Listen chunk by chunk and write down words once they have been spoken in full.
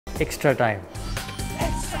extra time.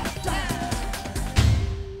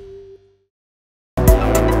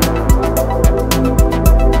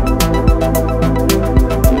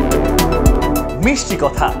 মিষ্টি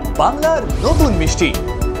কথা বাংলার নতুন মিষ্টি।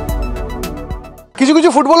 কিছু কিছু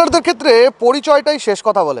ফুটবলারদের ক্ষেত্রে পরিচয়টাই শেষ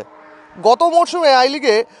কথা বলে। গত মরশুমে আই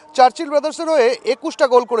লিগে চার্চিল ব্রাদার্সের হয়ে 21টা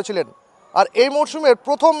গোল করেছিলেন, আর এই মরশুমের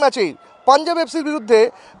প্রথম ম্যাচেই পাঞ্জাব এফসির বিরুদ্ধে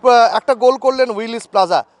একটা গোল করলেন উইলিস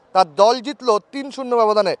প্লাজা। তার দল জিতল 3-0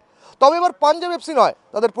 ব্যবধানে। তবে এবার পাঞ্জাব এফসি নয়,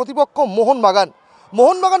 তাদের প্রতিপক্ষ মোহনবাগান।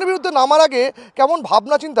 মোহনবাগানের বিরুদ্ধে নামার আগে কেমন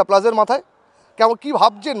ভাবনা চিন্তা প্লাজের মাথায়, কী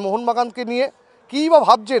ভাবছেন মোহনবাগানকে নিয়ে, কী বা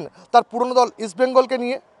ভাবছেন তার পুরনো দল ইস্টবেঙ্গলকে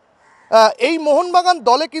নিয়ে। এই মোহনবাগান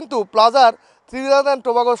দলে কিন্তু প্লাজার ত্রিনিদাদ অ্যান্ড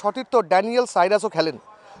টোবাগোর সতীর্থ ড্যানিয়েল সাইরাসও খেলেন।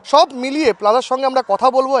 সব মিলিয়ে প্লাজার সঙ্গে আমরা কথা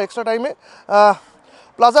বলবো এক্সট্রা টাইমে।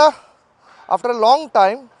 Plaza, after a long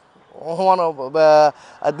time,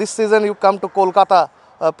 this season you come to Kolkata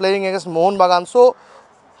playing against Mohunbagan. So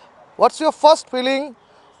what's your first feeling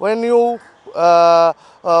when your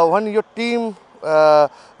team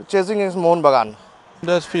chasing against Mohunbagan?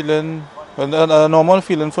 That's feeling a normal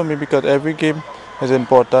feeling for me because every game is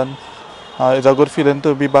important. It's a good feeling to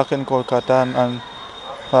be back in Kolkata and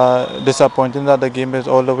disappointing that the game is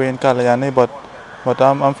all the way in Kalyani, but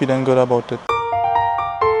I'm feeling good about it.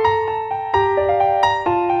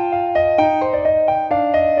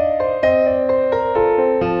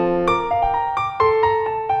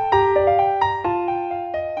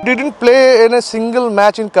 Didn't play in a single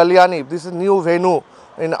match in Kalyani. This is new venue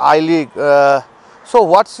in I League. So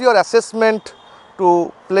what's your assessment to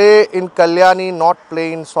play in Kalyani, not play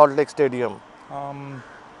in Salt Lake Stadium?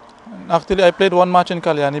 Actually, I played one match in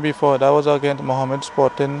Kalyani before. That was against Mohammedan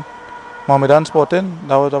Sporting.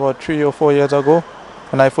 That was about 3 or 4 years ago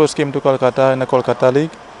when I first came to Kolkata in the Kolkata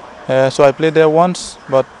League. So I played there once,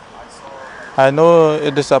 but I know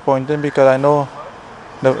it's disappointing because I know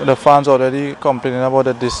the fans already complaining about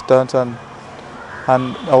the distance and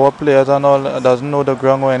our players and all doesn't know the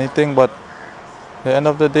ground or anything. But the end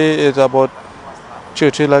of the day, it's about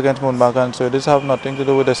Churchill against Mohunbagan. So this have nothing to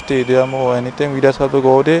do with the stadium or anything. We just have to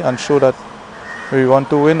go there and show that we want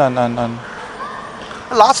to win. And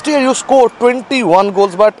last year you scored 21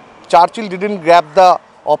 goals, but Churchill didn't grab the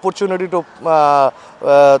opportunity to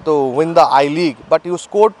win the I League. But you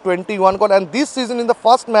scored 21 goals, and this season in the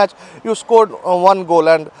first match you scored 1 goal,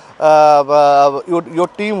 and your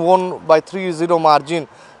team won by 3-0 margin.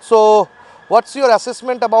 So what's your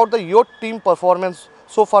assessment about your team performance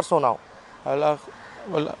so far, so now?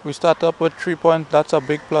 Well, we started up with 3 points. That's a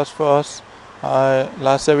big plus for us.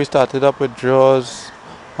 Last year we started up with draws,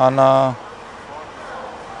 and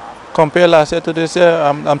compare last year to this year,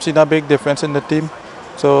 I'm seeing a big difference in the team.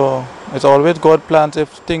 So it's always God plans if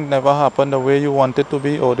things never happen the way you want it to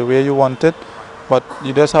be or the way you want it, but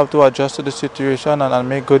you just have to adjust to the situation and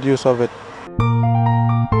make good use of it.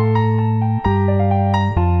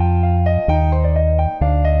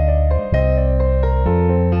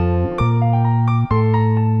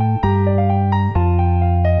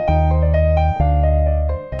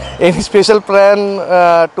 Any special plan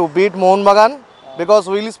to beat Mohunbagan? Because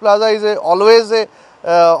Willis Plaza is always a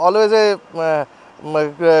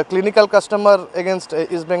clinical customer against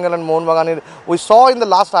East Bengal and Mohunbagan. We saw in the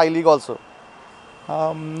last I League also.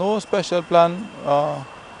 No special plan.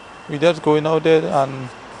 We just going out there and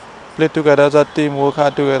play together as a team, work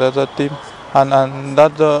hard together as a team, and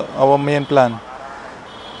that's our main plan.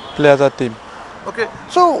 Play as a team. Okay,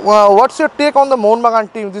 so what's your take on the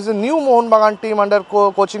Mohunbagan team? This is a new Mohunbagan team under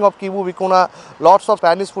coaching of Kibu Vikuna. Lots of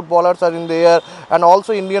Spanish footballers are in there and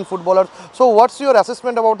also Indian footballers. So what's your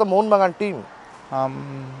assessment about the Mohunbagan team?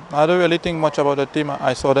 I don't really think much about the team.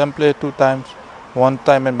 I saw them play 2 times, one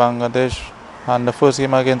time in Bangladesh and the first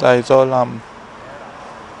game against Aizawl.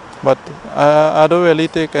 But I don't really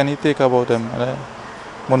take any take about them.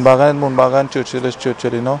 Mohunbagan is Mohunbagan, Churchill is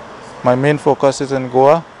Churchill, you know. My main focus is in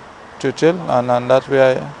Goa, Churchill, and that's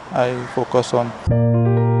where I focus on.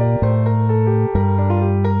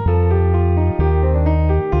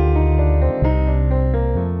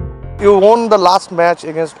 You won the last match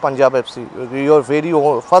against Punjab FC, your very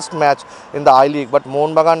first match in the I League, but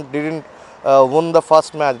Mohunbagan didn't win the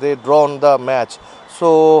first match, they drawn the match.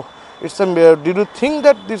 So did you think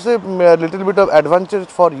that this is a little bit of advantage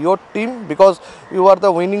for your team because you are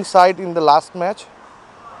the winning side in the last match?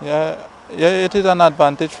 Yeah, it is an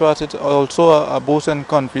advantage for us. It's also a boost in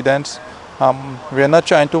confidence. We are not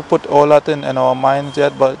trying to put all that in our minds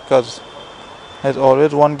yet, but because it's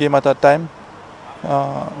always one game at a time.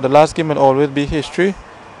 The last game will always be history,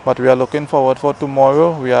 but we are looking forward for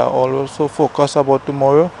tomorrow. We are also focused about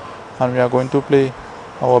tomorrow, and we are going to play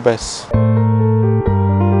our best.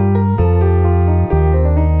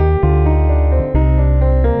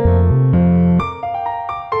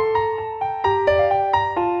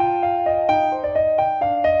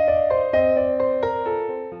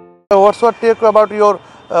 what's your take about your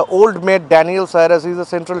old mate Daniel Cyrus? He's a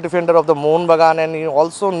central defender of the Mohun Bagan, and he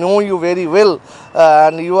also know you very well.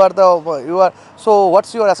 And you are. So,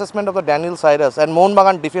 what's your assessment of the Daniel Cyrus and Mohun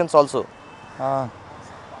Bagan defense also?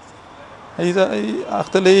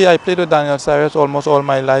 Actually, I played with Daniel Cyrus almost all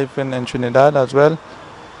my life in Trinidad as well.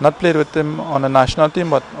 Not played with him on the national team,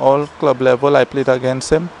 but all club level I played against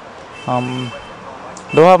him. Don't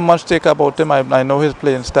have much take about him. I know his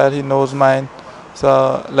playing style. He knows mine. So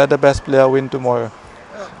let the best player win tomorrow.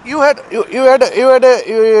 You realize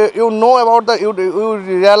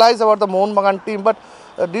about the Mohun Bagan team, but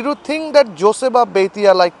did you think that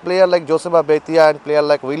player like Joseba Beitia and player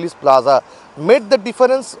like Willis Plaza made the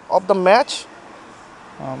difference of the match?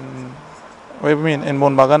 What do you mean, in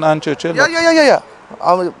Mohun Bagan and Churchill? Yeah.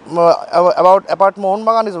 Apart Mohun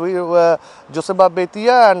Bagan is Joseba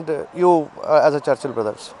Beitia and you as a Churchill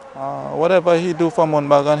brothers. Whatever he do for Mohun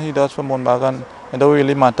Bagan, he does for Mohun Bagan. It don't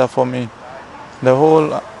really matter for me. The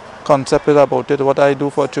whole concept is about it. What I do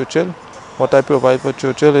for Churchill, what I provide for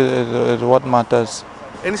Churchill is what matters.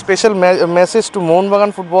 Any special message to Mohun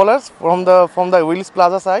Bagan footballers from the Willis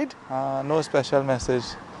Plaza side? No special message.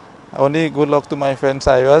 Only good luck to my friend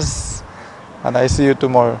Cyrus, and I see you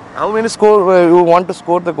tomorrow. How many score you want to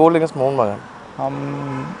score the goal against Mohun Bagan?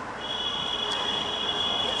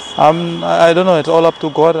 I don't know. It's all up to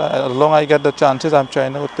God. As long as I get the chances, I'm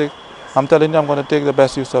trying to take. I'm telling you, I'm going to take the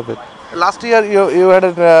best use of it. Last year you had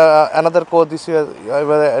another coach. This year you have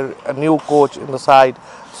a new coach in the side.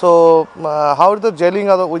 So how is the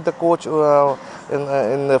gelling with the coach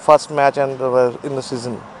in the first match and in the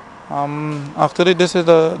season? Actually, this is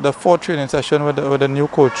the fourth training session with the new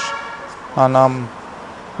coach, and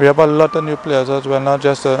we have a lot of new players as well, not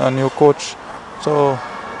just a new coach. So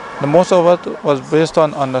the most of it was based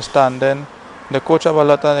on understanding. The coach have a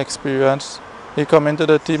lot of experience. He come into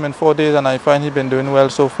the team in 4 days, and I find he's been doing well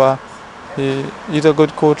so far. He's a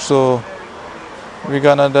good coach, so we're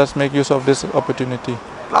gonna just make use of this opportunity.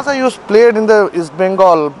 Plaza, you played in the East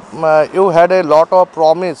Bengal. You had a lot of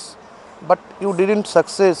promise, but you didn't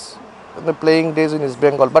success in the playing days in East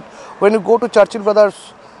Bengal. But when you go to Churchill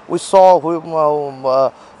Brothers, we saw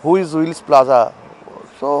who is Willis Plaza.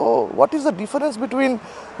 So what is the difference between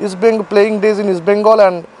playing days in East Bengal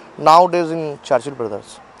and nowadays in Churchill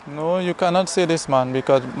Brothers? No, you cannot say this, man,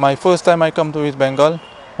 because my first time I come to East Bengal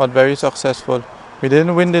was very successful. We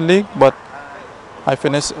didn't win the league, but I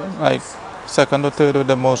finished like second or third with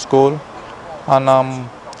the most goal, and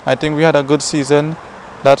I think we had a good season.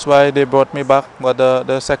 That's why they brought me back. But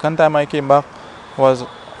the second time I came back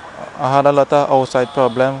I had a lot of outside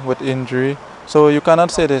problem with injury. So you cannot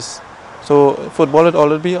say this. So football will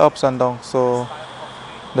always be ups and downs. So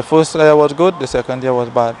the first year was good, the second year was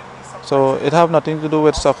bad. So it have nothing to do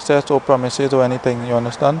with success or promises or anything. You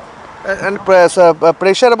understand? And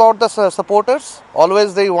pressure about the supporters.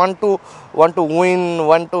 Always they want to win,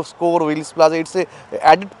 want to score. Willis Plaza. It's a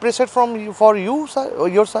added pressure for you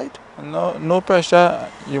your side. No pressure.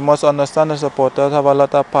 You must understand the supporters have a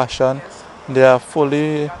lot of passion. They are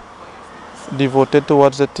fully devoted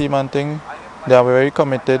towards the team and thing. They are very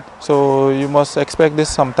committed. So you must expect this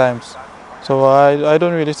sometimes. So I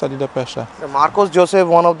don't really study the pressure. Marcos Joseph,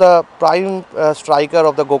 one of the prime striker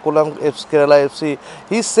of the Gautam Kerala FC,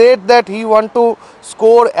 he said that he want to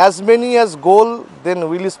score as many as goal than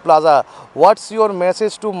Willis Plaza. What's your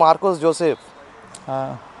message to Marcos Joseph?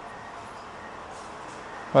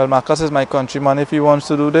 Well, Marcos is my countryman. If he wants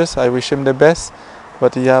to do this, I wish him the best.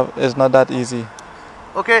 But it's not that easy.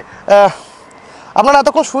 Okay. আপনারা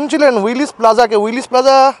এতক্ষণ শুনছিলেন Willis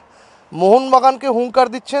plaza মোহনবাগানকে হুঙ্কার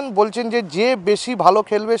দিচ্ছেন, বলছেন যে বেশি ভালো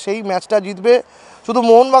খেলবে সেই ম্যাচটা জিতবে। শুধু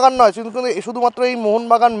মোহনবাগান নয়, শুধুমাত্র এই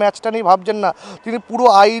মোহনবাগান ম্যাচটা নিয়ে ভাবছেন না, তিনি পুরো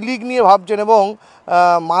আই লিগ নিয়ে ভাবছেন। এবং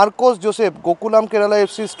Marcos Joseph Gokulam Kerala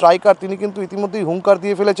FC striker, তিনি কিন্তু ইতিমধ্যেই হুঙ্কার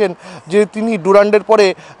দিয়ে ফেলেছেন যে তিনি ডুরান্ডের পরে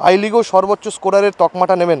আই লিগেও সর্বোচ্চ স্কোরারের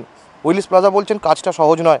তকমাটা নেবেন। উইলিস প্লাজা বলছেন কাজটা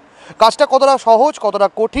সহজ নয়। কাজটা কতটা সহজ কতটা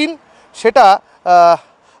কঠিন সেটা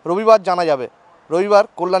রবিবার জানা যাবে। রবিবার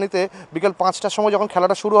কল্যাণীতে বিকেল 5টার সময় যখন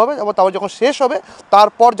খেলাটা শুরু হবে এবং তারপর যখন শেষ হবে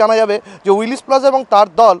তারপর জানা যাবে যে উইলিস প্লাজা এবং তার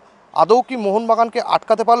দল আদৌ কি মোহনবাগানকে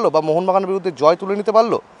আটকাতে পারলো বা মোহনবাগানের বিরুদ্ধে জয় তুলে নিতে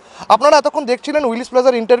পারলো। আপনারা এতক্ষণ দেখছিলেন উইলিস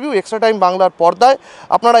প্লাজার ইন্টারভিউ এক্সট্রা টাইম বাংলার পর্দায়।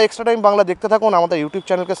 আপনারা এক্সট্রা টাইম বাংলা দেখতে থাকুন, আমাদের ইউটিউব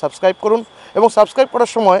চ্যানেলকে সাবস্ক্রাইব করুন এবং সাবস্ক্রাইব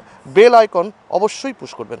করার সময় বেল আইকন অবশ্যই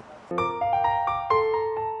পুশ করবেন।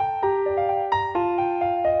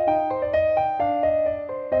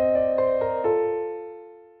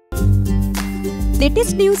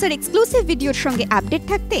 লেটেস্ট নিউজ আর এক্সক্লুসিভ ভিডিওর সঙ্গে আপডেট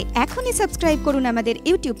থাকতে এখনই সাবস্ক্রাইব করুন আমাদের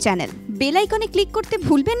ইউটিউব চ্যানেল। বেল আইকনে ক্লিক করতে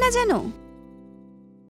ভুলবেন না যেন।